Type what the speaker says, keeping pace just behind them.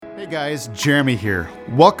Hey guys, Jeremy here.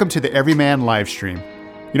 Welcome to the Everyman live stream.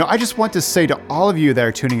 I just want to say to all of you that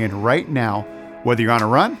are tuning in right now, whether you're on a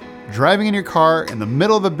run, driving in your car, in the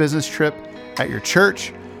middle of a business trip, at your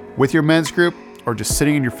church, with your men's group, or just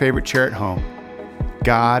sitting in your favorite chair at home,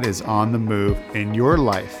 God is on the move in your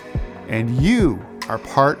life, and you are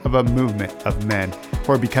part of a movement of men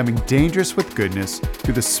who are becoming dangerous with goodness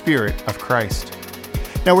through the Spirit of Christ.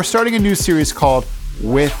 Now we're starting a new series called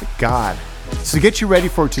With God. So to get you ready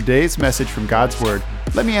for today's message from God's Word,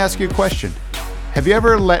 let me ask you a question. Have you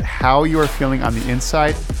ever let how you are feeling on the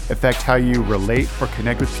inside affect how you relate or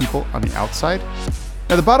connect with people on the outside?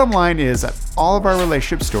 Now the bottom line is that all of our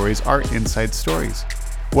relationship stories are inside stories.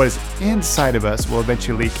 What is inside of us will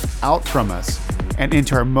eventually leak out from us and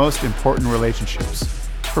into our most important relationships,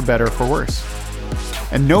 for better or for worse.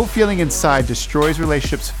 And no feeling inside destroys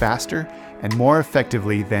relationships faster and more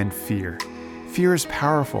effectively than fear. Fear is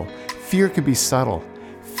powerful. Fear can be subtle.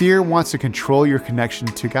 Fear wants to control your connection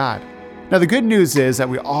to God. Now, the good news is that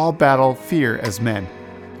we all battle fear as men.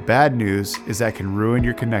 The bad news is that it can ruin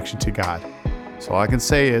your connection to God. So all I can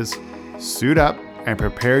say is, suit up and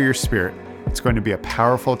prepare your spirit. It's going to be a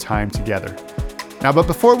powerful time together. Now, but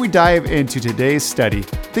before we dive into today's study,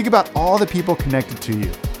 think about all the people connected to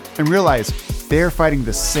you and realize they're fighting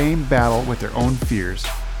the same battle with their own fears.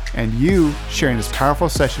 And you sharing this powerful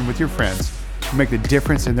session with your friends will make the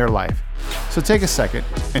difference in their life. So take a second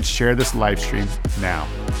and share this live stream now.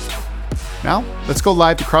 Now, let's go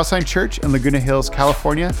live to Crossline Church in Laguna Hills,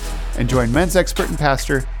 California, and join men's expert and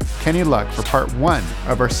pastor Kenny Luck for part 1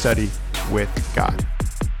 of our study with God.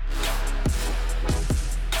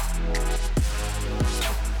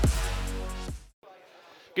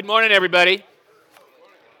 Good morning, everybody.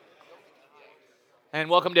 And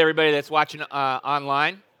welcome to everybody that's watching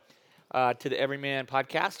online to the Everyman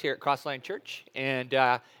podcast here at Crossline Church. And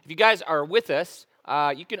if you guys are with us,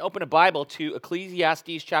 you can open a Bible to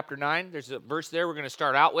Ecclesiastes chapter 9. There's a verse there we're going to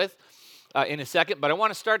start out with in a second. But I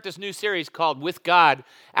want to start this new series called With God,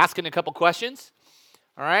 asking a couple questions.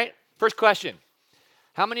 All right? First question.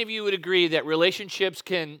 How many of you would agree that relationships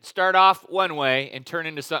can start off one way and turn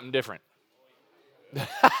into something different?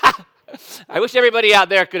 I wish everybody out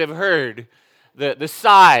there could have heard the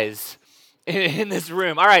sighs in this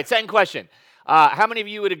room. All right, second question. How many of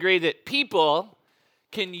you would agree that people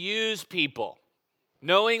can use people,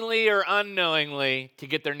 knowingly or unknowingly, to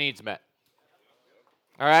get their needs met?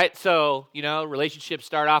 All right, so, relationships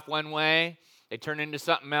start off one way, they turn into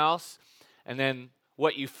something else, and then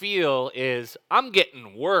what you feel is, I'm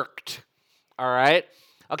getting worked. All right?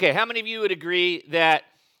 Okay, how many of you would agree that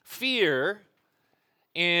fear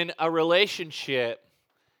in a relationship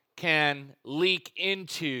can leak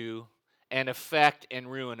into and affect and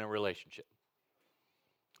ruin a relationship?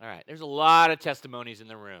 All right, there's a lot of testimonies in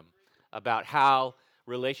the room about how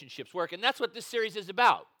relationships work, and that's what this series is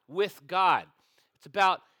about, With God. It's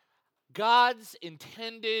about God's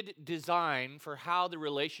intended design for how the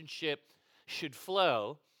relationship should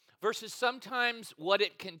flow versus sometimes what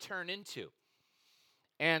it can turn into,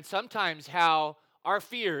 and sometimes how our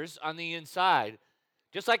fears on the inside,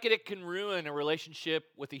 just like it can ruin a relationship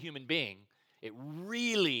with a human being, it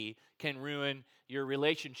really can ruin your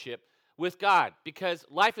relationship with God because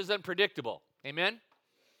life is unpredictable. Amen?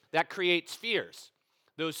 That creates fears.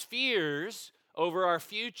 Those fears over our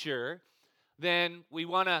future, then we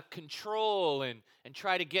want to control and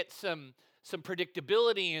try to get some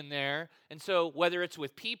predictability in there. And so whether it's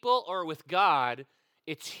with people or with God,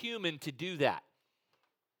 it's human to do that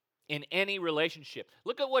in any relationship.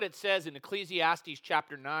 Look at what it says in Ecclesiastes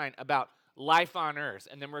chapter 9 about life on earth,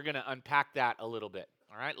 and then we're going to unpack that a little bit.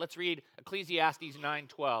 All right, let's read Ecclesiastes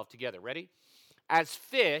 9:12 together. Ready? As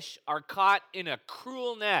fish are caught in a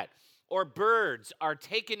cruel net, or birds are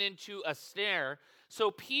taken into a snare,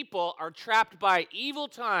 so people are trapped by evil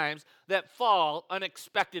times that fall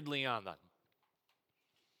unexpectedly on them.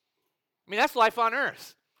 I mean, that's life on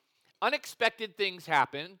earth. Unexpected things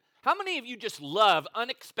happen. How many of you just love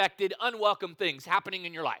unexpected, unwelcome things happening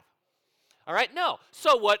in your life? All right, no.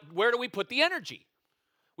 So where do we put the energy?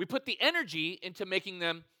 We put the energy into making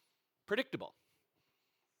them predictable.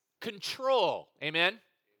 Control, amen?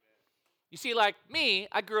 You see, like me,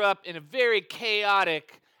 I grew up in a very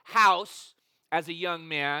chaotic house as a young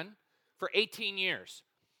man for 18 years.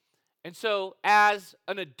 And so as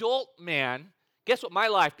an adult man, guess what my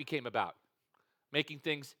life became about? Making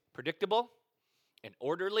things predictable and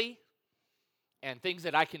orderly and things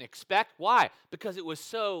that I can expect. Why? Because it was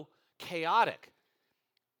so chaotic.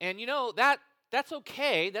 And that's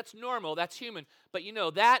okay, that's normal, that's human. But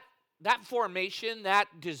that formation, that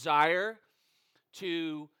desire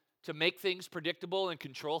to to make things predictable and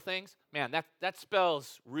control things, man, that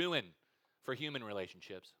spells ruin for human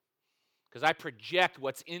relationships. Because I project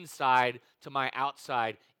what's inside to my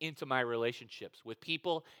outside into my relationships with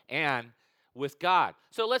people and with God.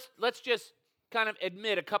 So let's just kind of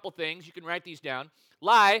admit a couple things. You can write these down.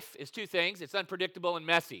 Life is two things. It's unpredictable and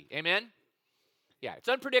messy. Amen? Yeah, it's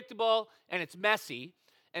unpredictable and it's messy.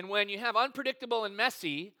 And when you have unpredictable and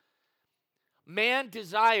messy, man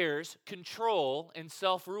desires control and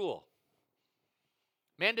self-rule.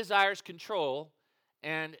 Man desires control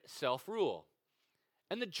and self-rule.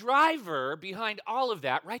 And the driver behind all of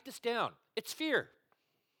that, write this down, it's fear.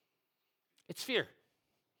 It's fear.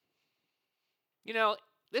 You know,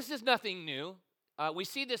 this is nothing new. We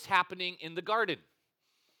see this happening in the garden,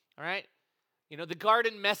 all right? You know, the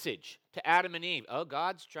garden message to Adam and Eve. Oh,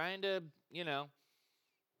 God's trying to,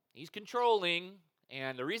 he's controlling.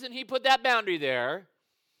 And the reason he put that boundary there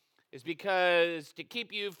is because to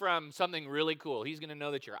keep you from something really cool. He's going to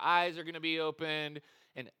know that your eyes are going to be opened.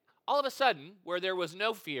 And all of a sudden, where there was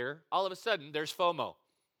no fear, all of a sudden, there's FOMO.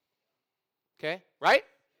 Okay, right?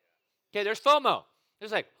 Okay, there's FOMO.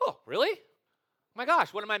 It's like, oh, really? Oh my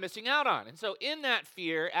gosh, what am I missing out on? And so in that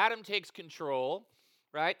fear, Adam takes control,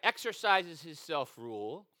 right? Exercises his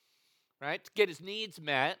self-rule, right? To get his needs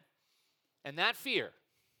met. And that fear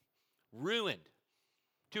ruined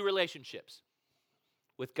two relationships,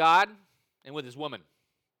 with God and with his woman.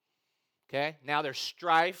 Okay? Now there's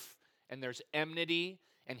strife and there's enmity,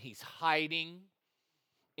 and he's hiding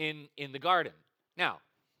in the garden. Now,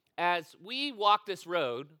 as we walk this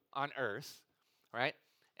road on earth, right,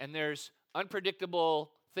 and there's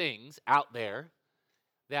unpredictable things out there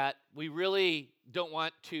that we really don't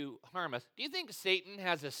want to harm us, do you think Satan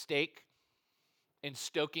has a stake in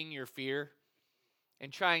stoking your fear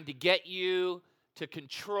and trying to get you to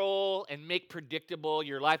control and make predictable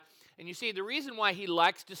your life? And you see, the reason why he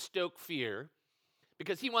likes to stoke fear,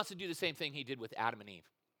 because he wants to do the same thing he did with Adam and Eve.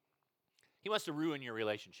 He wants to ruin your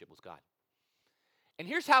relationship with God. And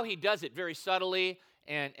here's how he does it, very subtly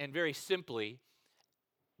and very simply,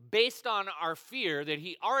 based on our fear that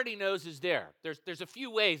he already knows is there. There's a few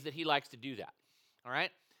ways that he likes to do that, all right?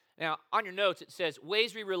 Now, on your notes, it says,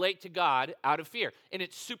 ways we relate to God out of fear. And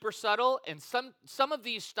it's super subtle, and some of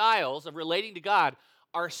these styles of relating to God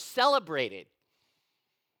are celebrated,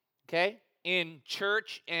 okay, in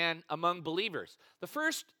church and among believers. The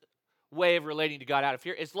first way of relating to God out of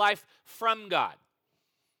fear is life from God,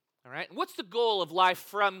 all right? And what's the goal of life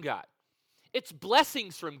from God? It's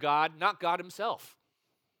blessings from God, not God himself.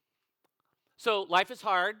 So life is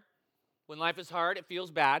hard. When life is hard, it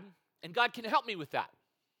feels bad, and God can help me with that.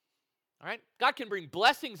 All right? God can bring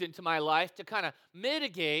blessings into my life to kind of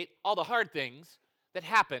mitigate all the hard things that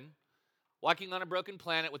happen walking on a broken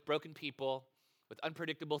planet with broken people, with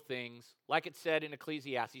unpredictable things, like it said in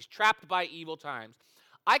Ecclesiastes, trapped by evil times.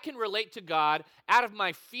 I can relate to God out of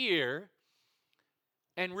my fear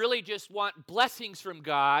and really just want blessings from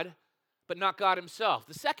God, but not God himself.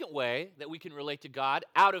 The second way that we can relate to God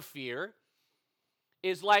out of fear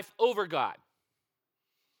is life over God.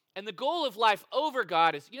 And the goal of life over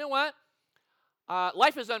God is, you know what?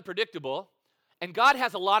 Life is unpredictable, and God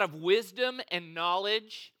has a lot of wisdom and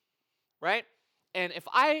knowledge, right? And if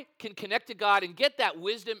I can connect to God and get that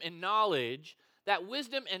wisdom and knowledge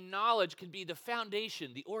can be the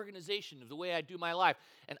foundation, the organization of the way I do my life.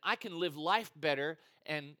 And I can live life better,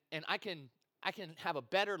 and I can have a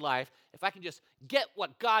better life if I can just get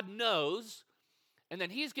what God knows, and then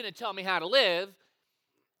he's going to tell me how to live,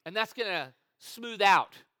 and that's going to smooth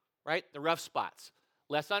out, right, the rough spots.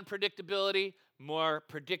 Less unpredictability, more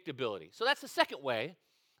predictability. So that's the second way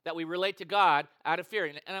that we relate to God out of fear.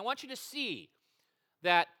 And I want you to see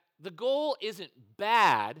that the goal isn't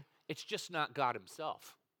bad, it's just not God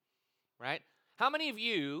himself, right? How many of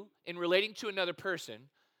you, in relating to another person,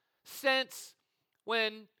 sense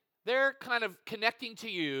when they're kind of connecting to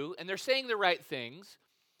you and they're saying the right things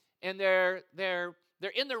and they're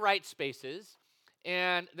in the right spaces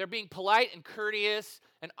and they're being polite and courteous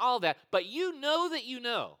and all that, but you know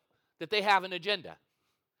that they have an agenda.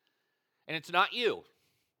 And it's not you.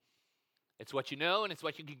 It's what you know and it's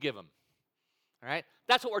what you can give them. All right?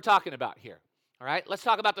 That's what we're talking about here. All right? Let's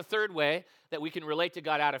talk about the third way that we can relate to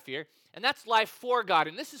God out of fear, and that's life for God.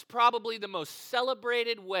 And this is probably the most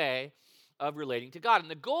celebrated way of relating to God. And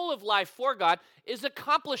the goal of life for God is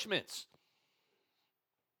accomplishments.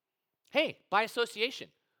 Hey, by association,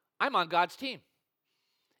 I'm on God's team.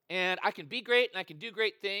 And I can be great, and I can do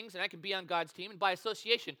great things, and I can be on God's team. And by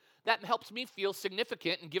association, that helps me feel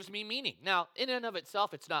significant and gives me meaning. Now, in and of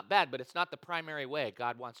itself, it's not bad, but it's not the primary way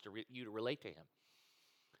God wants you to relate to him.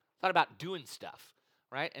 It's not about doing stuff,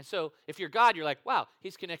 right? And so if you're God, you're like, wow,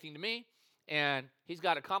 he's connecting to me, and he's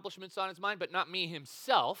got accomplishments on his mind, but not me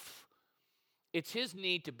himself. It's his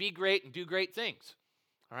need to be great and do great things,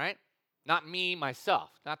 all right? Not me, myself,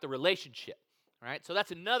 not the relationship, all right? So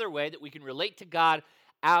that's another way that we can relate to God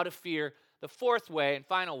out of fear. The fourth way and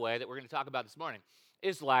final way that we're going to talk about this morning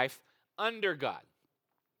is life under God.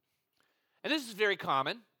 And this is very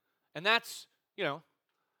common, and that's,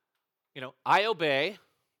 I obey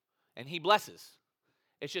and he blesses.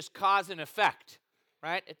 It's just cause and effect,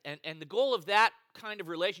 right? And the goal of that kind of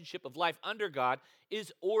relationship of life under God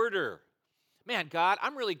is order. Man, God,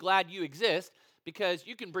 I'm really glad you exist because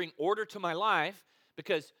you can bring order to my life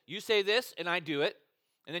because you say this and I do it,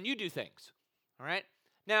 and then you do things, all right?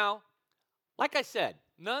 Now, like I said,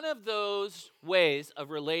 none of those ways of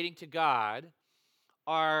relating to God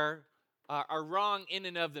are wrong in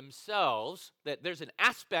and of themselves, that there's an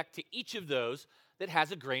aspect to each of those that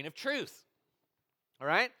has a grain of truth, all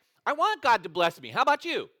right? I want God to bless me. How about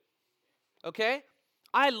you? Okay?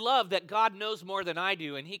 I love that God knows more than I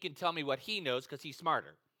do, and he can tell me what he knows because he's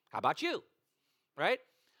smarter. How about you? Right?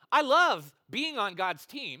 I love being on God's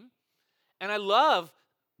team, and I love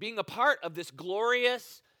being a part of this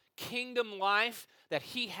glorious kingdom life that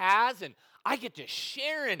he has, and I get to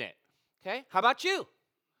share in it. Okay? How about you?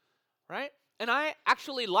 Right? And I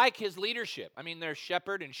actually like his leadership. I mean, there's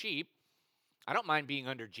shepherd and sheep. I don't mind being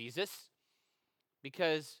under Jesus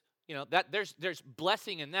because, that there's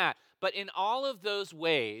blessing in that. But in all of those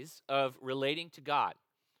ways of relating to God,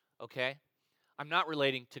 okay, I'm not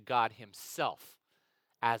relating to God himself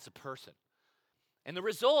as a person. And the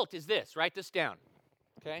result is this. Write this down,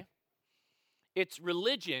 okay? It's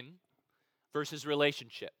religion versus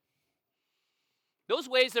relationship. Those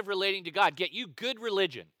ways of relating to God get you good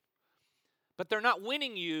religion, but they're not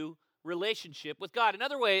winning you relationship with God. In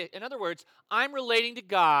other words, I'm relating to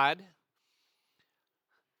God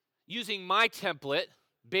using my template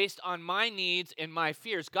based on my needs and my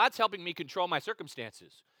fears. God's helping me control my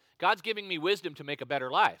circumstances. God's giving me wisdom to make a better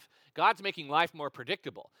life. God's making life more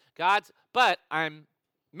predictable. But I'm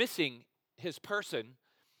missing his person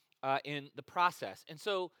in the process. And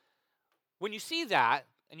so when you see that,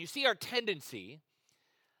 and you see our tendency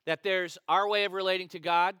that there's our way of relating to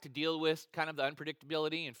God to deal with kind of the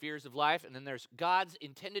unpredictability and fears of life, and then there's God's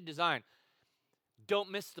intended design.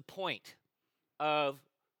 Don't miss the point of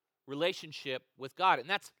relationship with God, and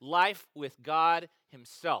that's life with God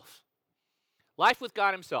himself. Life with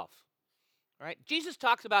God himself. All right? Jesus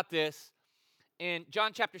talks about this in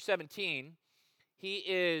John chapter 17. He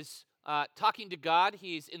is talking to God.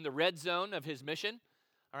 He's in the red zone of his mission.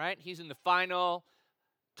 All right? He's in the final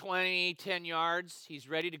 10 yards. He's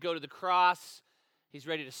ready to go to the cross. He's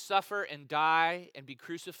ready to suffer and die and be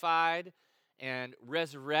crucified and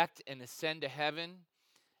resurrect and ascend to heaven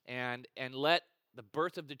and let the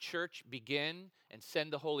birth of the church begin and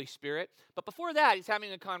send the Holy Spirit. But before that, he's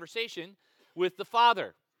having a conversation with the Father.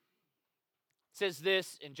 It says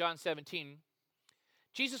this in John 17.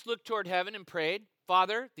 Jesus looked toward heaven and prayed,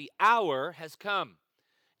 Father, the hour has come.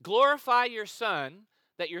 Glorify your Son,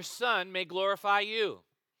 that your Son may glorify you.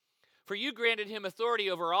 For you granted him authority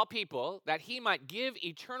over all people, that he might give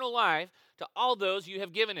eternal life to all those you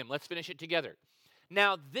have given him. Let's finish it together.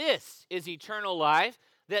 Now this is eternal life,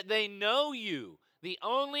 that they know you, the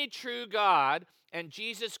only true God, and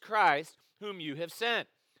Jesus Christ, whom you have sent.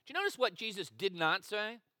 Do you notice what Jesus did not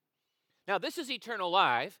say? Now this is eternal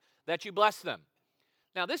life, that you bless them.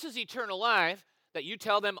 Now this is eternal life, that you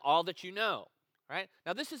tell them all that you know. Right?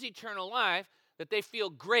 Now this is eternal life, that they feel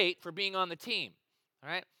great for being on the team. All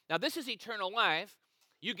right? Now, this is eternal life.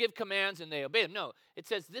 You give commands and they obey them. No, it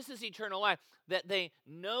says this is eternal life, that they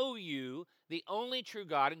know you, the only true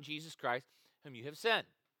God, and Jesus Christ, whom you have sent.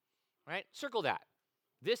 All right? Circle that.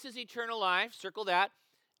 This is eternal life. Circle that.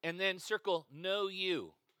 And then circle know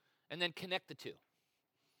you. And then connect the two.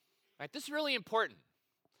 All right? This is really important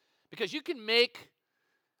because you can make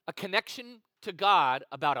a connection to God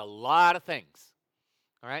about a lot of things.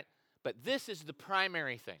 All right? But this is the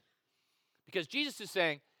primary thing. Because Jesus is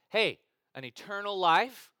saying, hey, an eternal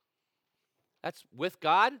life, that's with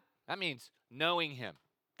God. That means knowing him.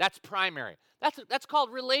 That's primary. That's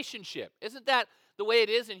called relationship. Isn't that the way it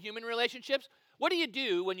is in human relationships? What do you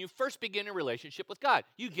do when you first begin a relationship with God?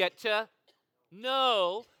 You get to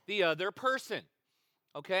know the other person,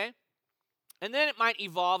 okay? And then it might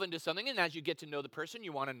evolve into something, and as you get to know the person,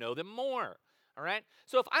 you want to know them more, all right?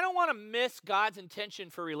 So if I don't want to miss God's intention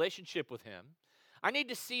for relationship with him, I need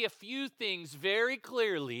to see a few things very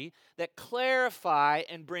clearly that clarify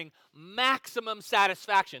and bring maximum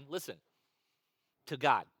satisfaction, listen, to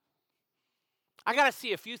God. I got to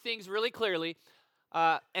see a few things really clearly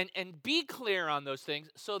and be clear on those things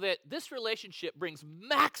so that this relationship brings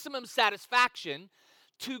maximum satisfaction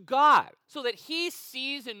to God, so that he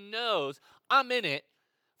sees and knows I'm in it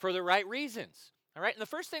for the right reasons. All right? And the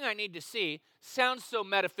first thing I need to see sounds so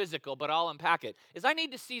metaphysical, but I'll unpack it, is I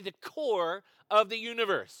need to see the core of the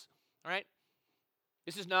universe. All right?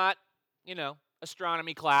 This is not,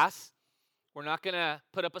 astronomy class. We're not going to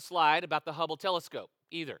put up a slide about the Hubble telescope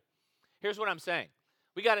either. Here's what I'm saying.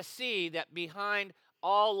 We got to see that behind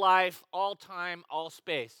all life, all time, all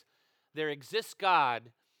space, there exists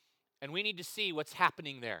God, and we need to see what's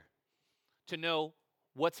happening there to know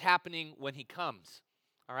what's happening when he comes.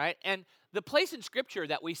 All right? And the place in Scripture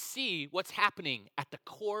that we see what's happening at the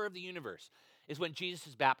core of the universe is when Jesus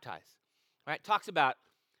is baptized. All right? It talks about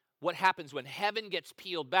what happens when heaven gets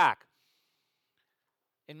peeled back.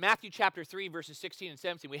 In Matthew chapter 3, verses 16 and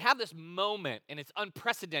 17, we have this moment, and it's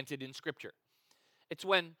unprecedented in Scripture. It's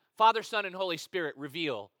when Father, Son, and Holy Spirit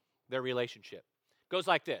reveal their relationship. It goes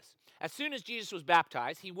like this. As soon as Jesus was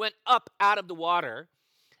baptized, he went up out of the water.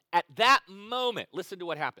 At that moment, listen to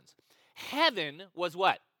what happens. Heaven was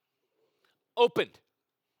what? Opened.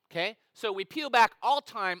 Okay? So we peel back all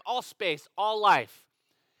time, all space, all life.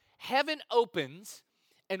 Heaven opens,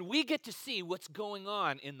 and we get to see what's going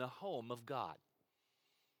on in the home of God,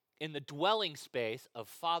 in the dwelling space of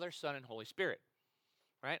Father, Son, and Holy Spirit.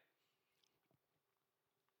 Right?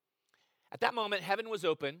 At that moment, heaven was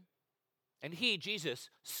open, and he, Jesus,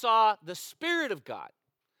 saw the Spirit of God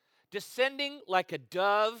descending like a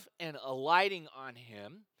dove and alighting on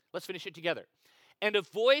him. Let's finish it together. And a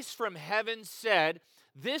voice from heaven said,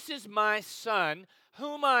 "This is my Son,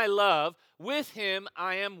 whom I love. With him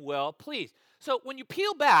I am well pleased." So when you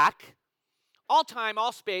peel back all time,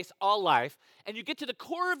 all space, all life, and you get to the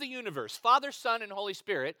core of the universe, Father, Son, and Holy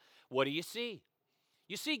Spirit, what do you see?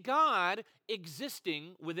 You see God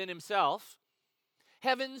existing within himself.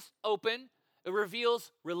 Heaven's open. It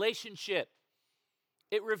reveals relationship.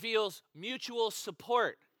 It reveals mutual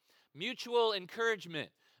support, mutual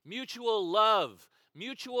encouragement, mutual love,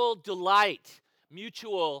 mutual delight,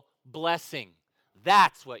 mutual blessing.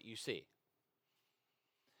 That's what you see.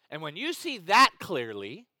 And when you see that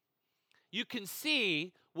clearly, you can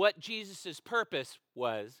see what Jesus' purpose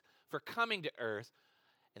was for coming to earth,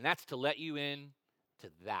 and that's to let you in to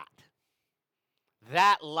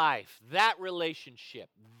that life, that relationship,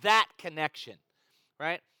 that connection,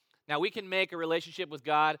 right? Now, we can make a relationship with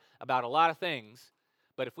God about a lot of things,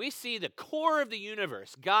 but if we see the core of the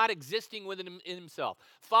universe, God existing within in himself,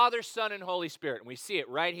 Father, Son, and Holy Spirit, and we see it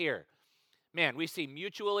right here, man, we see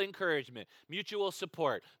mutual encouragement, mutual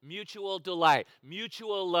support, mutual delight,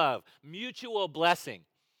 mutual love, mutual blessing.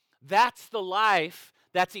 That's the life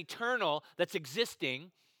that's eternal, that's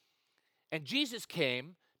existing, and Jesus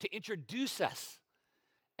came to introduce us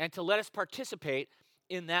and to let us participate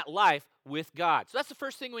in that life with God. So that's the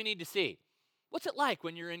first thing we need to see. What's it like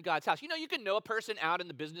when you're in God's house? You can know a person out in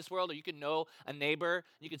the business world, or you can know a neighbor,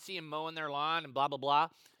 you can see him mowing their lawn and blah, blah, blah.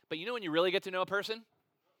 But when you really get to know a person?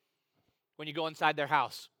 When you go inside their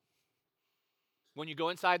house. When you go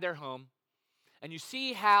inside their home and you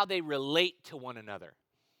see how they relate to one another,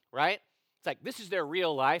 right? It's like this is their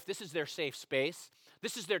real life. This is their safe space.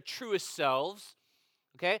 This is their truest selves.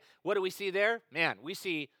 Okay? What do we see there? Man, we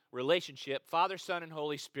see relationship, Father, Son, and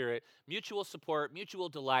Holy Spirit, mutual support, mutual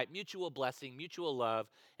delight, mutual blessing, mutual love,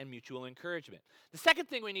 and mutual encouragement. The second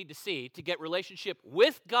thing we need to see to get relationship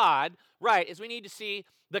with God right is we need to see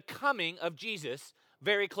the coming of Jesus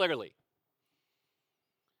very clearly.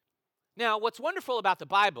 Now, what's wonderful about the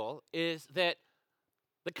Bible is that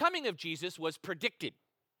the coming of Jesus was predicted.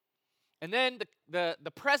 And then the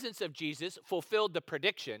presence of Jesus fulfilled the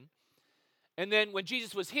prediction. And then when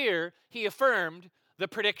Jesus was here, he affirmed the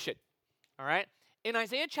prediction. All right? In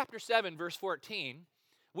Isaiah chapter 7, verse 14,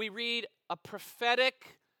 we read a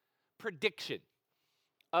prophetic prediction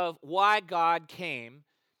of why God came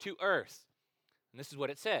to earth. And this is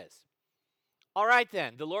what it says. All right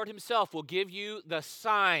then, the Lord himself will give you the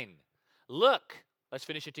sign. Look, let's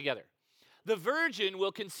finish it together. The virgin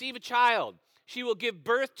will conceive a child. She will give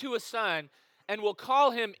birth to a son and will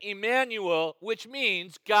call him Emmanuel, which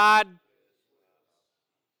means God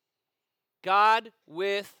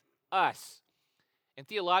with us. In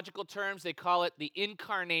theological terms, they call it the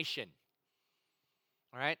incarnation.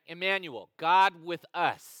 All right? Emmanuel, God with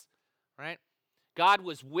us. All right? God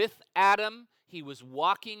was with Adam. He was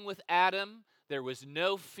walking with Adam. There was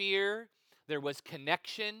no fear. There was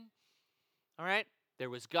connection. All right? There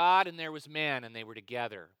was God and there was man, and they were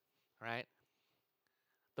together. All right?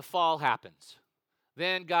 The fall happens.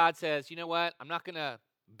 Then God says, you know what? I'm not going to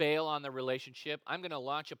bail on the relationship. I'm going to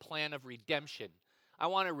launch a plan of redemption. I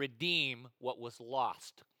want to redeem what was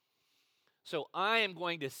lost. So I am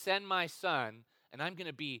going to send my son, and I'm going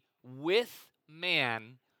to be with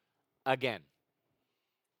man again.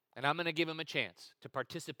 And I'm going to give him a chance to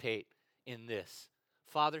participate in this.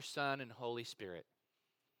 Father, Son, and Holy Spirit.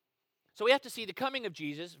 So we have to see the coming of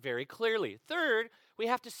Jesus very clearly. Third, we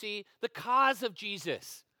have to see the cause of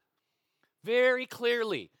Jesus very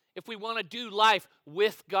clearly if we want to do life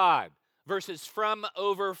with God versus from,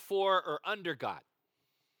 over, for, or under God.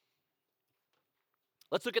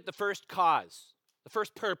 Let's look at the first cause, the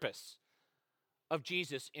first purpose of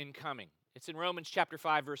Jesus in coming. It's in Romans chapter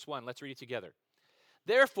 5, verse 1. Let's read it together.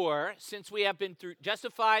 Therefore, since we have been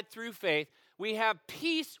justified through faith, we have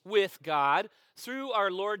peace with God through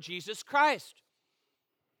our Lord Jesus Christ.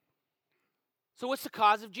 So what's the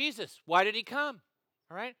cause of Jesus? Why did he come?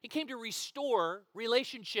 All right? He came to restore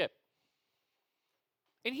relationship.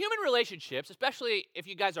 In human relationships, especially if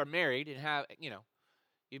you guys are married and have,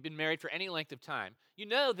 you've been married for any length of time, you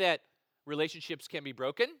know that relationships can be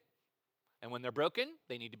broken, and when they're broken,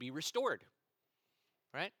 they need to be restored,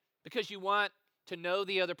 right? Because you want to know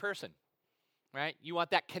the other person, right? You want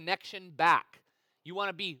that connection back. You want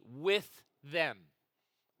to be with them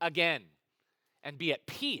again and be at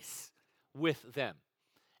peace with them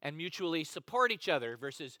and mutually support each other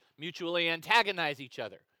versus mutually antagonize each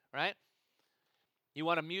other, right? You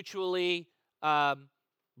want to mutually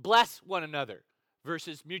bless one another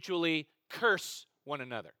versus mutually curse one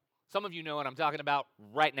another. Some of you know what I'm talking about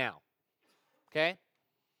right now, okay?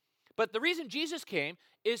 But the reason Jesus came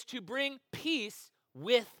is to bring peace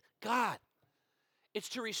with God. It's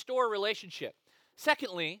to restore relationship.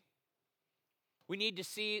 Secondly, we need to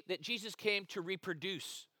see that Jesus came to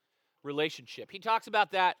reproduce relationship. He talks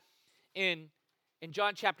about that in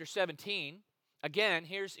John chapter 17. Again,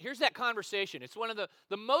 here's that conversation. It's one of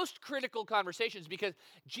the most critical conversations because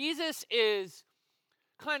Jesus is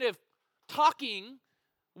kind of talking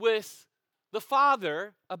with the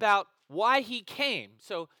Father about why he came.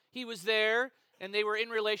 So he was there, and they were in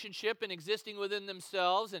relationship and existing within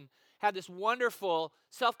themselves and had this wonderful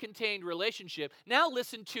self-contained relationship. Now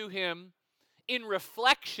listen to him in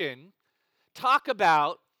reflection talk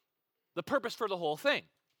about the purpose for the whole thing.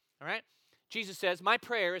 All right? Jesus says, my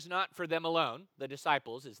prayer is not for them alone, the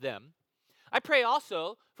disciples is them. I pray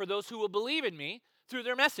also for those who will believe in me through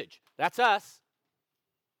their message. That's us.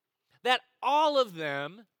 That all of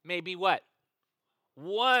them may be what?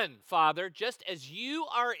 One, Father, just as you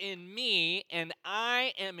are in me and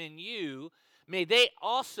I am in you, may they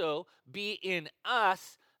also be in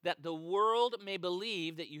us, that the world may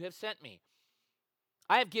believe that you have sent me.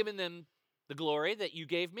 I have given them the glory that you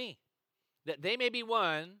gave me, that they may be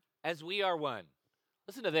one as we are one.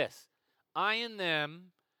 Listen to this. I in them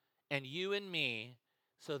and you in me,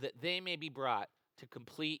 so that they may be brought to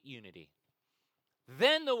complete unity.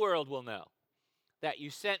 Then the world will know that you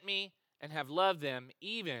sent me and have loved them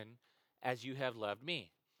even as you have loved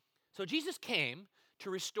me. So Jesus came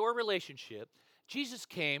to restore relationship. Jesus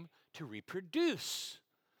came to reproduce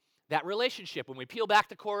that relationship. When we peel back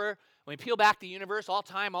the core, when we peel back the universe, all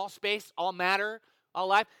time, all space, all matter, all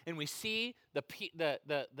life, and we see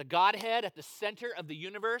the Godhead at the center of the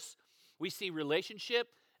universe, we see relationship,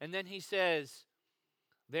 and then he says,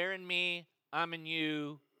 they're in me, I'm in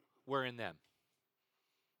you, we're in them.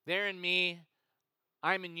 They're in me,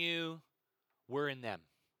 I'm in you, we're in them.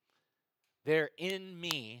 They're in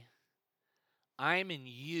me, I'm in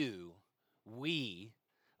you, we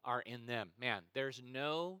are in them. Man, there's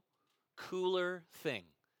no cooler thing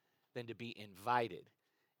than to be invited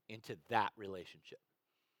into that relationship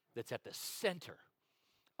that's at the center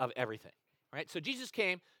of everything, right? So Jesus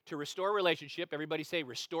came to restore relationship. Everybody say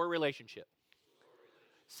restore relationship.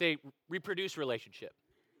 Say reproduce relationship.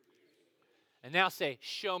 And now say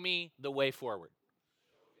show me the way forward.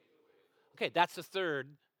 Okay, that's the third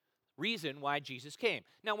reason why Jesus came.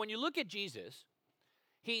 Now, when you look at Jesus,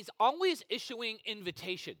 he's always issuing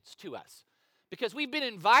invitations to us because we've been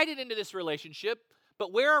invited into this relationship,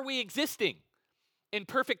 but where are we existing? In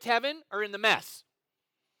perfect heaven or in the mess?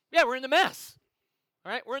 Yeah, we're in the mess.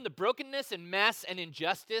 All right, we're in the brokenness and mess and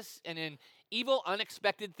injustice and in evil,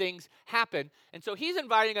 unexpected things happen. And so he's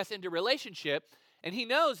inviting us into relationship, and he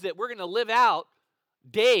knows that we're going to live out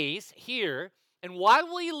days here. And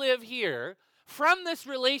while we live here, from this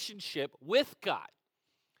relationship with God,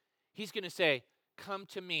 he's going to say, come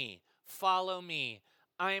to me, follow me,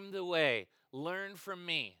 I'm the way, learn from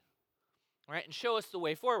me. All right, and show us the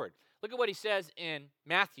way forward. Look at what he says in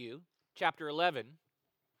Matthew chapter 11,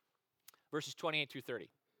 verses 28 through 30.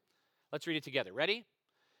 Let's read it together. Ready?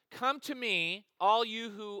 Come to me, all you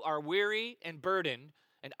who are weary and burdened,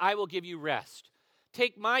 and I will give you rest.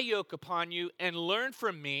 Take my yoke upon you and learn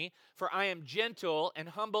from me, for I am gentle and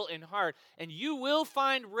humble in heart, and you will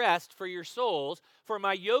find rest for your souls, for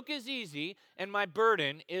my yoke is easy and my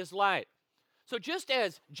burden is light. So just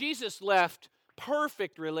as Jesus left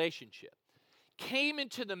perfect relationship, came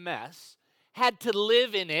into the mess, had to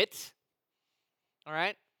live in it, all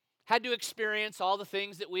right? Had to experience all the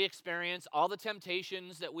things that we experience, all the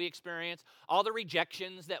temptations that we experience, all the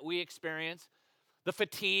rejections that we experience, the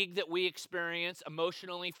fatigue that we experience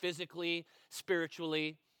emotionally, physically,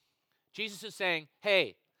 spiritually. Jesus is saying,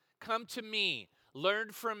 hey, come to me,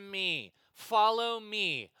 learn from me, follow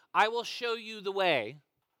me. I will show you the way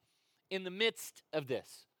in the midst of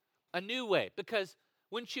this, a new way. Because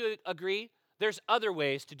wouldn't you agree, there's other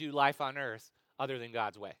ways to do life on earth other than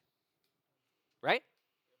God's way, right?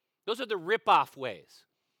 Those are the rip-off ways,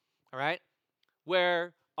 all right?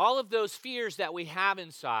 Where all of those fears that we have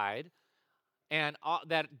inside and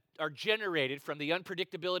that are generated from the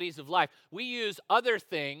unpredictabilities of life, we use other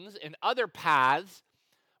things and other paths,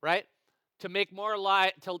 right, to make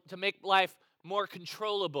to make life more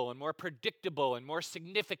controllable and more predictable and more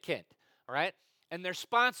significant, all right? And they're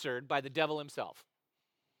sponsored by the devil himself.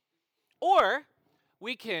 Or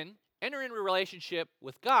we can enter into a relationship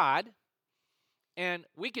with God, and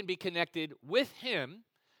we can be connected with him,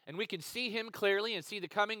 and we can see him clearly and see the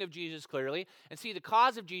coming of Jesus clearly and see the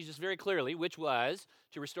cause of Jesus very clearly, which was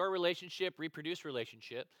to restore relationship, reproduce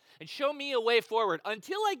relationship, and show me a way forward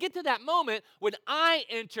until I get to that moment when I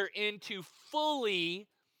enter into fully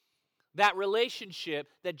that relationship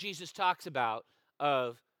that Jesus talks about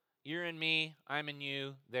of you're in me, I'm in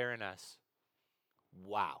you, they're in us.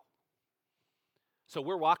 Wow. So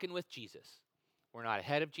we're walking with Jesus. We're not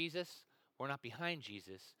ahead of Jesus. We're not behind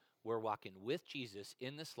Jesus. We're walking with Jesus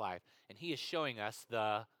in this life, and he is showing us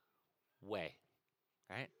the way,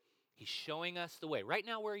 right? He's showing us the way. Right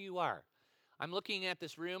now where you are, I'm looking at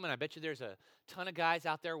this room, and I bet you there's a ton of guys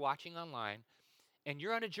out there watching online, and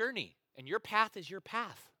you're on a journey, and your path is your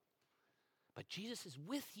path. But Jesus is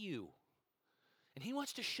with you, and he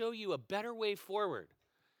wants to show you a better way forward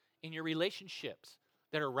in your relationships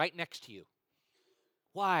that are right next to you.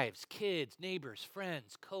 Wives, kids, neighbors,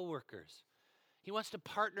 friends, coworkers. He wants to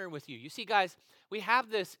partner with you. You see, guys, we have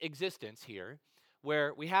this existence here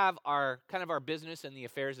where we have our kind of our business and the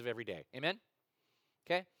affairs of every day. Amen?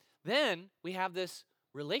 Okay? Then we have this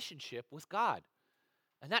relationship with God.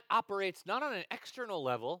 And that operates not on an external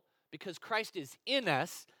level because Christ is in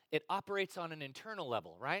us. It operates on an internal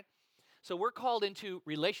level, right? So we're called into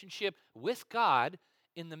relationship with God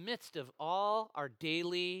in the midst of all our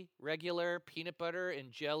daily, regular peanut butter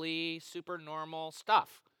and jelly, super normal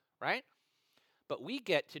stuff, right? But we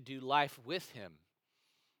get to do life with him,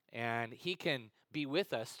 and he can be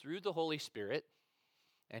with us through the Holy Spirit,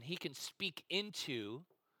 and he can speak into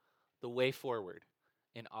the way forward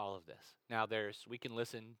in all of this. Now we can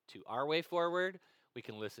listen to our way forward, we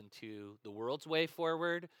can listen to the world's way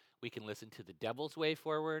forward, we can listen to the devil's way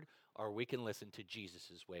forward, or we can listen to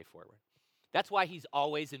Jesus' way forward. That's why he's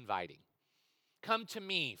always inviting. Come to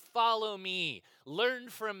me, follow me, learn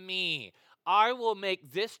from me. I will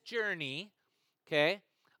make this journey. Okay?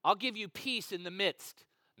 I'll give you peace in the midst,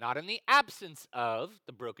 not in the absence of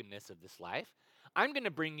the brokenness of this life. I'm going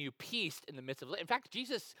to bring you peace in the midst of life. In fact,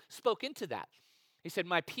 Jesus spoke into that. He said,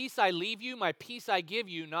 my peace I leave you, my peace I give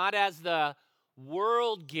you, not as the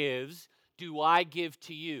world gives, do I give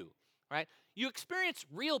to you. Right? You experience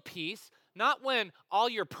real peace not when all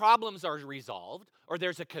your problems are resolved or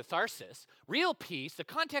there's a catharsis. Real peace, the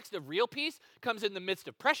context of real peace, comes in the midst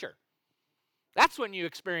of pressure. That's when you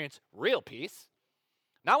experience real peace.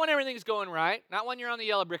 Not when everything's going right, not when you're on the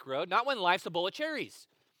yellow brick road, not when life's a bowl of cherries.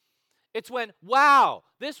 It's when, wow,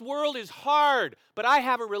 this world is hard, but I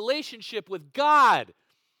have a relationship with God.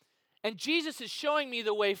 And Jesus is showing me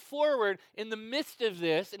the way forward in the midst of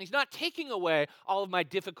this, and he's not taking away all of my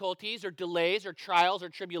difficulties or delays or trials or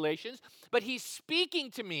tribulations, but he's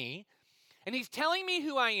speaking to me, and he's telling me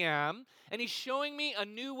who I am, and he's showing me a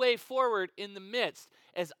new way forward in the midst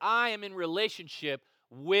as I am in relationship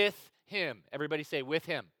with him. Everybody say, with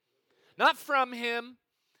him. Not from him,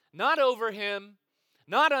 not over him,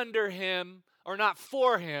 not under him, or not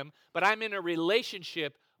for him, but I'm in a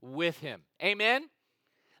relationship with him. Amen?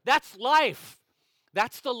 That's life.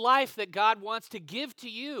 That's the life that God wants to give to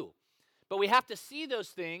you. But we have to see those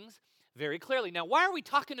things very clearly. Now, why are we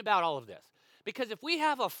talking about all of this? Because if we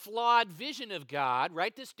have a flawed vision of God,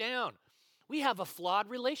 write this down, we have a flawed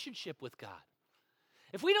relationship with God.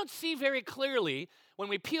 If we don't see very clearly, when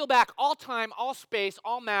we peel back all time, all space,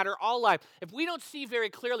 all matter, all life, if we don't see very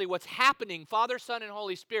clearly what's happening, Father, Son, and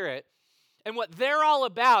Holy Spirit, and what they're all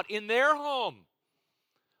about in their home,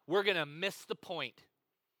 we're going to miss the point.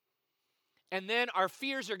 And then our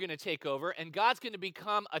fears are going to take over, and God's going to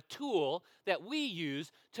become a tool that we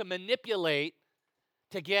use to manipulate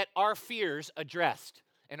to get our fears addressed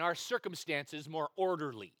and our circumstances more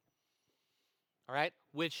orderly. All right?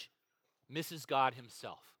 Which misses God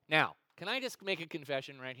himself. Now, can I just make a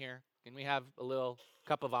confession right here? Can we have a little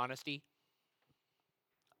cup of honesty?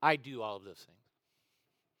 I do all of those things.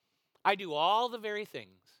 I do all the very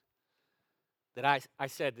things that I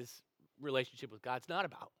said this relationship with God's not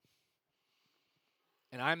about.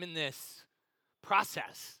 And I'm in this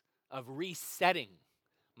process of resetting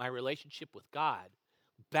my relationship with God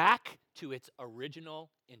back to its original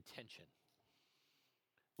intention,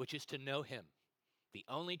 which is to know him, the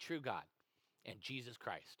only true God, and Jesus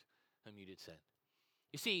Christ, whom you did send.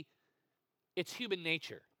 You see, it's human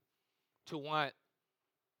nature to want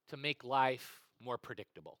to make life more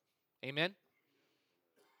predictable. Amen?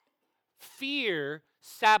 Fear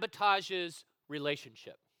sabotages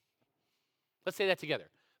relationship. Let's say that together.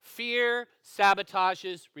 Fear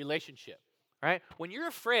sabotages relationship. Right? When you're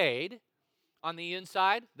afraid on the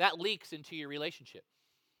inside, that leaks into your relationship.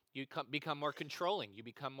 You become more controlling. You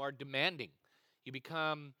become more demanding. You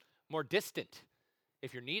become more distant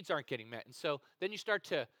if your needs aren't getting met. And so then you start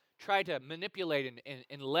to try to manipulate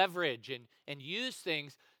and leverage and use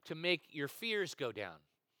things to make your fears go down,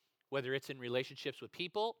 whether it's in relationships with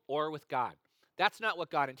people or with God. That's not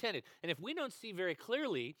what God intended. And if we don't see very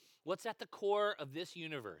clearly what's at the core of this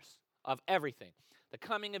universe, of everything, the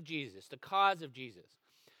coming of Jesus, the cause of Jesus,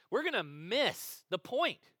 we're going to miss the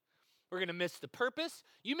point. We're going to miss the purpose.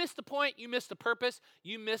 You miss the point, you miss the purpose,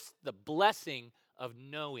 you miss the blessing of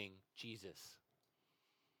knowing Jesus.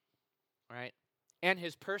 All right? And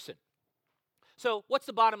his person. So what's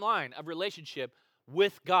the bottom line of relationship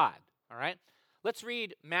with God? All right? Let's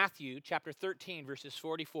read Matthew chapter 13, verses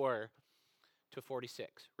 44 to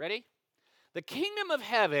 46. Ready? The kingdom of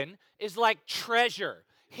heaven is like treasure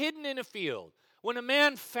hidden in a field. When a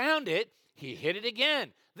man found it, he hid it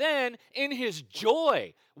again. Then, in his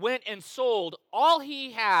joy, went and sold all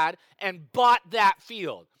he had and bought that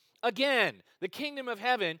field. Again, the kingdom of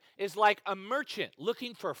heaven is like a merchant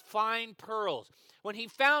looking for fine pearls. When he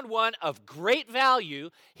found one of great value,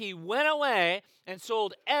 he went away and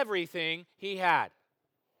sold everything he had.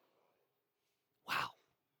 Wow.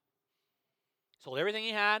 Sold everything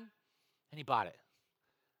he had, and he bought it.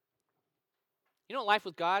 You know what life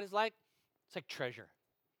with God is like? It's like treasure.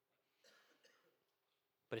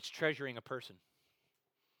 But it's treasuring a person.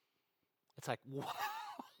 It's like,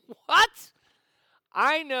 what?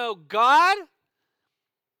 I know God?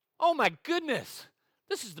 Oh my goodness.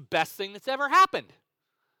 This is the best thing that's ever happened.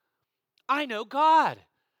 I know God.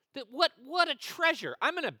 What a treasure.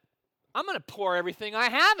 I'm going to pour everything I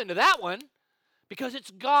have into that one because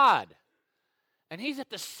it's God. And he's at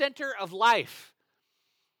the center of life.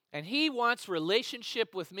 And he wants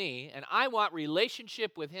relationship with me, and I want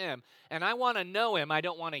relationship with him, and I want to know him. I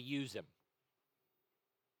don't want to use him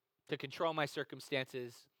to control my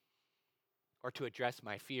circumstances or to address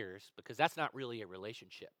my fears, because that's not really a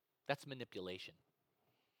relationship. That's manipulation.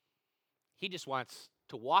 He just wants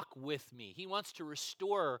to walk with me. He wants to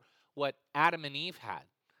restore what Adam and Eve had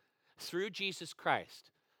through Jesus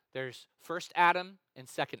Christ. There's first Adam and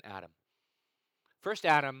second Adam. First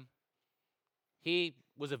Adam, he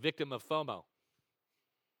was a victim of FOMO, all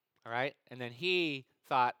right? And then he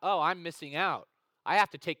thought, oh, I'm missing out. I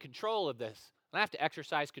have to take control of this. And I have to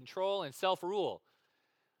exercise control and self-rule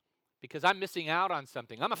because I'm missing out on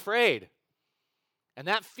something. I'm afraid. And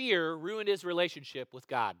that fear ruined his relationship with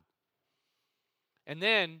God. And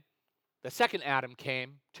then the second Adam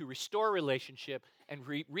came to restore relationship and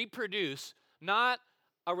reproduce, not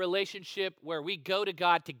a relationship where we go to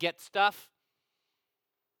God to get stuff,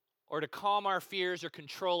 or to calm our fears or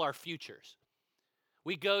control our futures.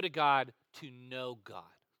 We go to God to know God,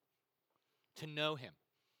 to know him.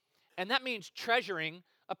 And that means treasuring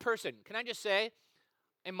a person. Can I just say,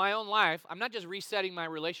 in my own life, I'm not just resetting my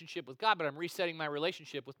relationship with God, but I'm resetting my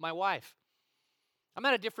relationship with my wife. I'm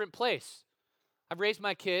at a different place. I've raised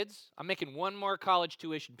my kids. I'm making one more college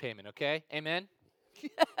tuition payment, okay? Amen?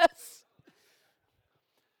 Yes.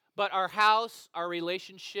 But our house, our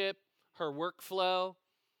relationship, her workflow,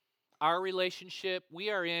 our relationship, we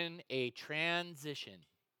are in a transition.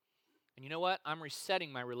 And you know what? I'm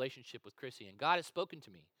resetting my relationship with Chrissy, and God has spoken to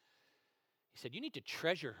me. He said, you need to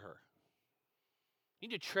treasure her. You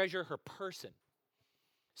need to treasure her person.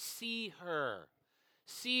 See her.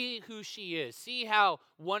 See who she is. See how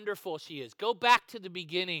wonderful she is. Go back to the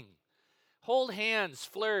beginning. Hold hands,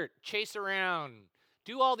 flirt, chase around,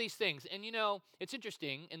 do all these things. And you know, it's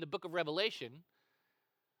interesting, in the book of Revelation,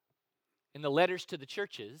 in the letters to the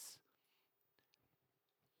churches,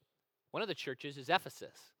 one of the churches is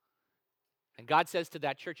Ephesus. And God says to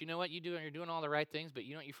that church, you know what you're doing all the right things, but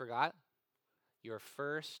you know what you forgot? Your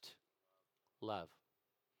first love.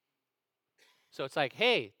 So it's like,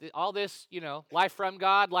 hey, all this, life from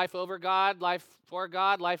God, life over God, life for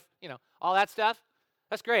God, life, all that stuff,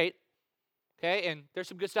 that's great. Okay, and there's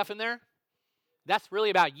some good stuff in there. That's really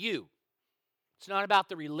about you. It's not about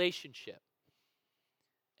the relationship.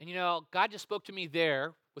 And God just spoke to me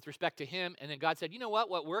there with respect to him, and then God said, you know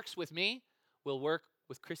what works with me will work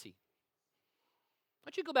with Chrissy. Why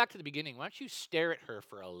don't you go back to the beginning? Why don't you stare at her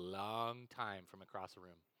for a long time from across the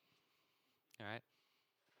room? All right?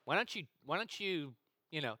 Why don't you,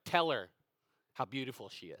 tell her how beautiful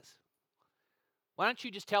she is? Why don't you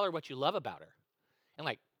just tell her what you love about her?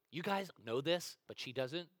 And you guys know this, but she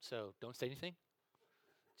doesn't, so don't say anything.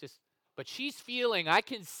 But she's feeling, I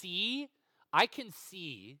can see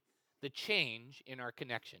the change in our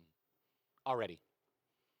connection already.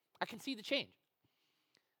 I can see the change.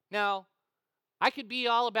 Now, I could be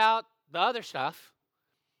all about the other stuff,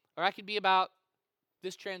 or I could be about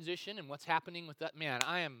this transition and what's happening with that. Man,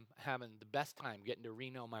 I am having the best time getting to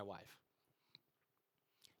re-know my wife.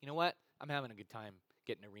 You know what? I'm having a good time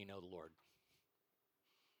getting to re-know the Lord.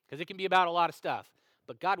 Because it can be about a lot of stuff,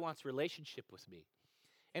 but God wants relationship with me.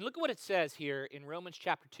 And look at what it says here in Romans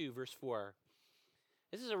chapter 2, verse 4.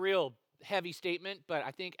 This is a real heavy statement, but I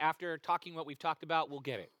think after talking what we've talked about, we'll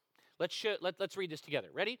get it. Let's read this together.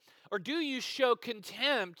 Ready? Or do you show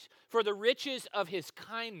contempt for the riches of his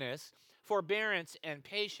kindness, forbearance, and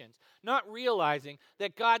patience, not realizing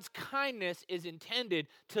that God's kindness is intended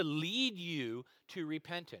to lead you to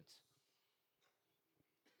repentance?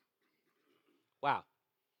 Wow.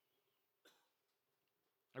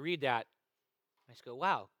 I read that, I just go,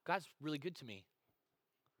 wow, God's really good to me.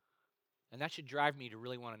 And that should drive me to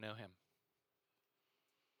really want to know him.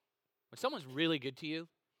 When someone's really good to you,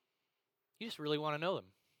 you just really want to know them.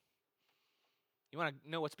 You want to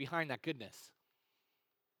know what's behind that goodness.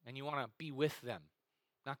 And you want to be with them,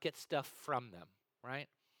 not get stuff from them, right?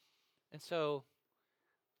 And so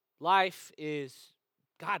life is,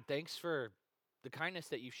 God, thanks for the kindness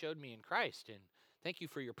that you've showed me in Christ. And thank you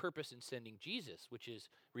for your purpose in sending Jesus, which is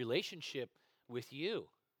relationship with you.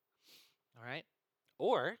 All right?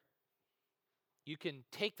 Or you can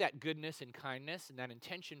take that goodness and kindness and that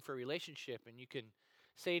intention for relationship, and you can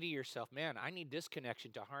say to yourself, man, I need this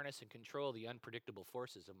connection to harness and control the unpredictable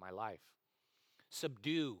forces of my life.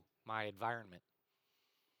 Subdue my environment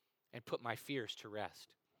and put my fears to rest.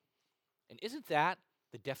 And isn't that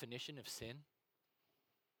the definition of sin?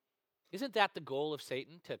 Isn't that the goal of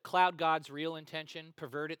Satan? To cloud God's real intention,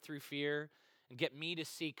 pervert it through fear, and get me to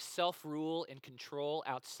seek self-rule and control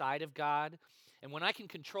outside of God. And when I can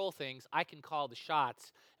control things, I can call the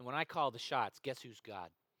shots. And when I call the shots, guess who's God?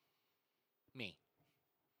 Me.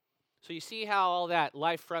 So you see how all that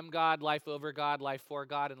life from God, life over God, life for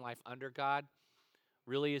God, and life under God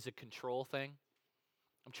really is a control thing?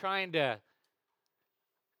 I'm trying to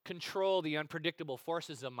control the unpredictable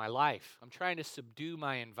forces of my life. I'm trying to subdue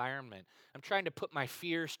my environment. I'm trying to put my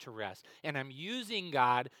fears to rest. And I'm using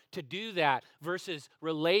God to do that versus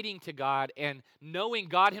relating to God and knowing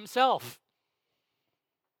God himself.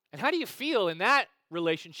 And how do you feel in that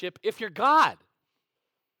relationship if you're God?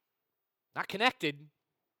 Not connected,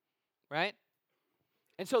 right?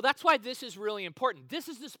 And so that's why this is really important. This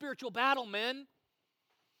is the spiritual battle, men.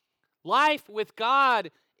 Life with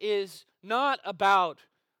God is not about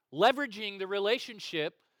leveraging the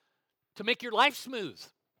relationship to make your life smooth.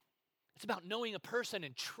 It's about knowing a person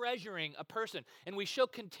and treasuring a person. And we show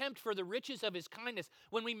contempt for the riches of his kindness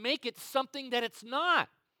when we make it something that it's not.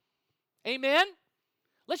 Amen?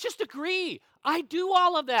 Let's just agree. I do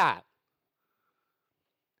all of that.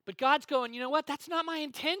 But God's going, you know what? That's not my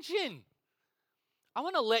intention. I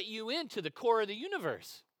want to let you into the core of the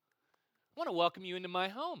universe. I want to welcome you into my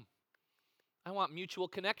home. I want mutual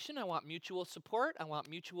connection. I want mutual support. I want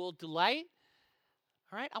mutual delight.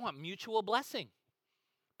 All right? I want mutual blessing.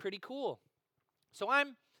 Pretty cool. So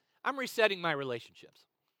I'm resetting my relationships.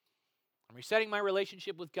 I'm resetting my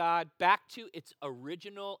relationship with God back to its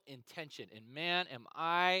original intention. And man,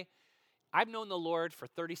 I've known the Lord for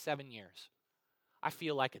 37 years. I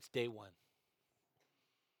feel like it's day one.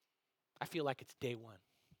 I feel like it's day one.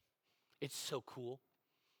 It's so cool.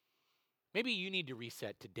 Maybe you need to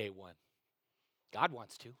reset to day one. God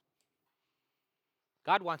wants to.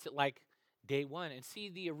 God wants it like day one. And see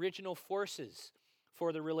the original forces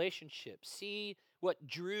for the relationship. See what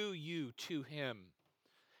drew you to him.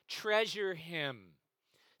 Treasure him.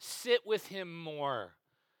 Sit with him more.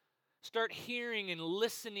 Start hearing and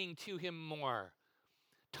listening to him more.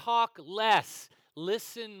 Talk less,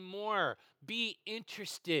 listen more, be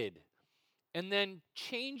interested, and then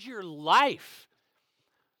change your life.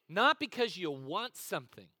 Not because you want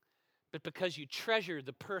something, but because you treasure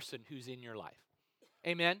the person who's in your life.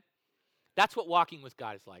 Amen? That's what walking with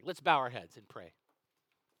God is like. Let's bow our heads and pray.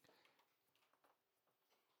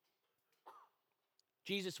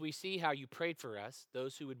 Jesus, we see how you prayed for us,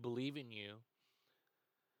 those who would believe in you,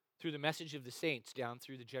 through the message of the saints down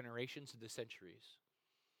through the generations of the centuries.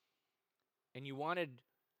 And you wanted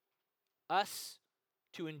us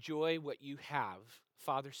to enjoy what you have,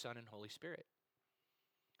 Father, Son, and Holy Spirit.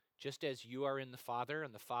 Just as you are in the Father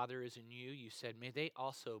and the Father is in you, you said, may they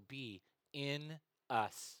also be in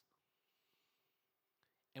us.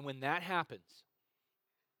 And when that happens,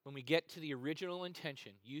 when we get to the original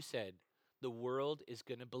intention, you said, the world is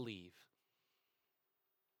going to believe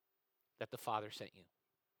that the Father sent you.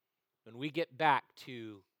 When we get back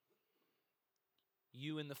to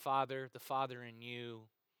you and the Father in you,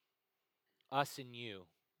 us in you,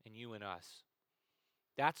 and you in us,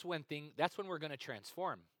 that's when we're going to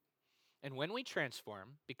transform. And when we transform,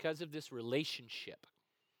 because of this relationship,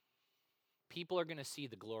 people are going to see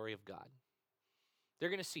the glory of God. They're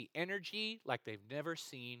going to see energy like they've never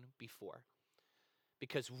seen before.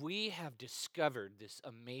 Because we have discovered this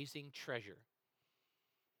amazing treasure,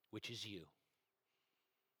 which is you.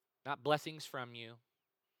 Not blessings from you,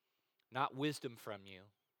 not wisdom from you,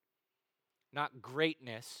 not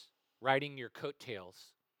greatness riding your coattails,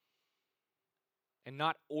 and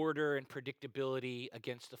not order and predictability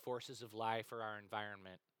against the forces of life or our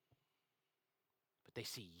environment, but they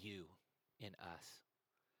see you in us.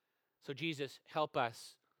 So Jesus, help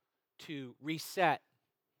us to reset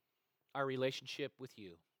our relationship with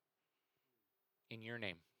you. In your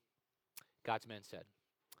name. God's men said,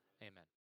 amen.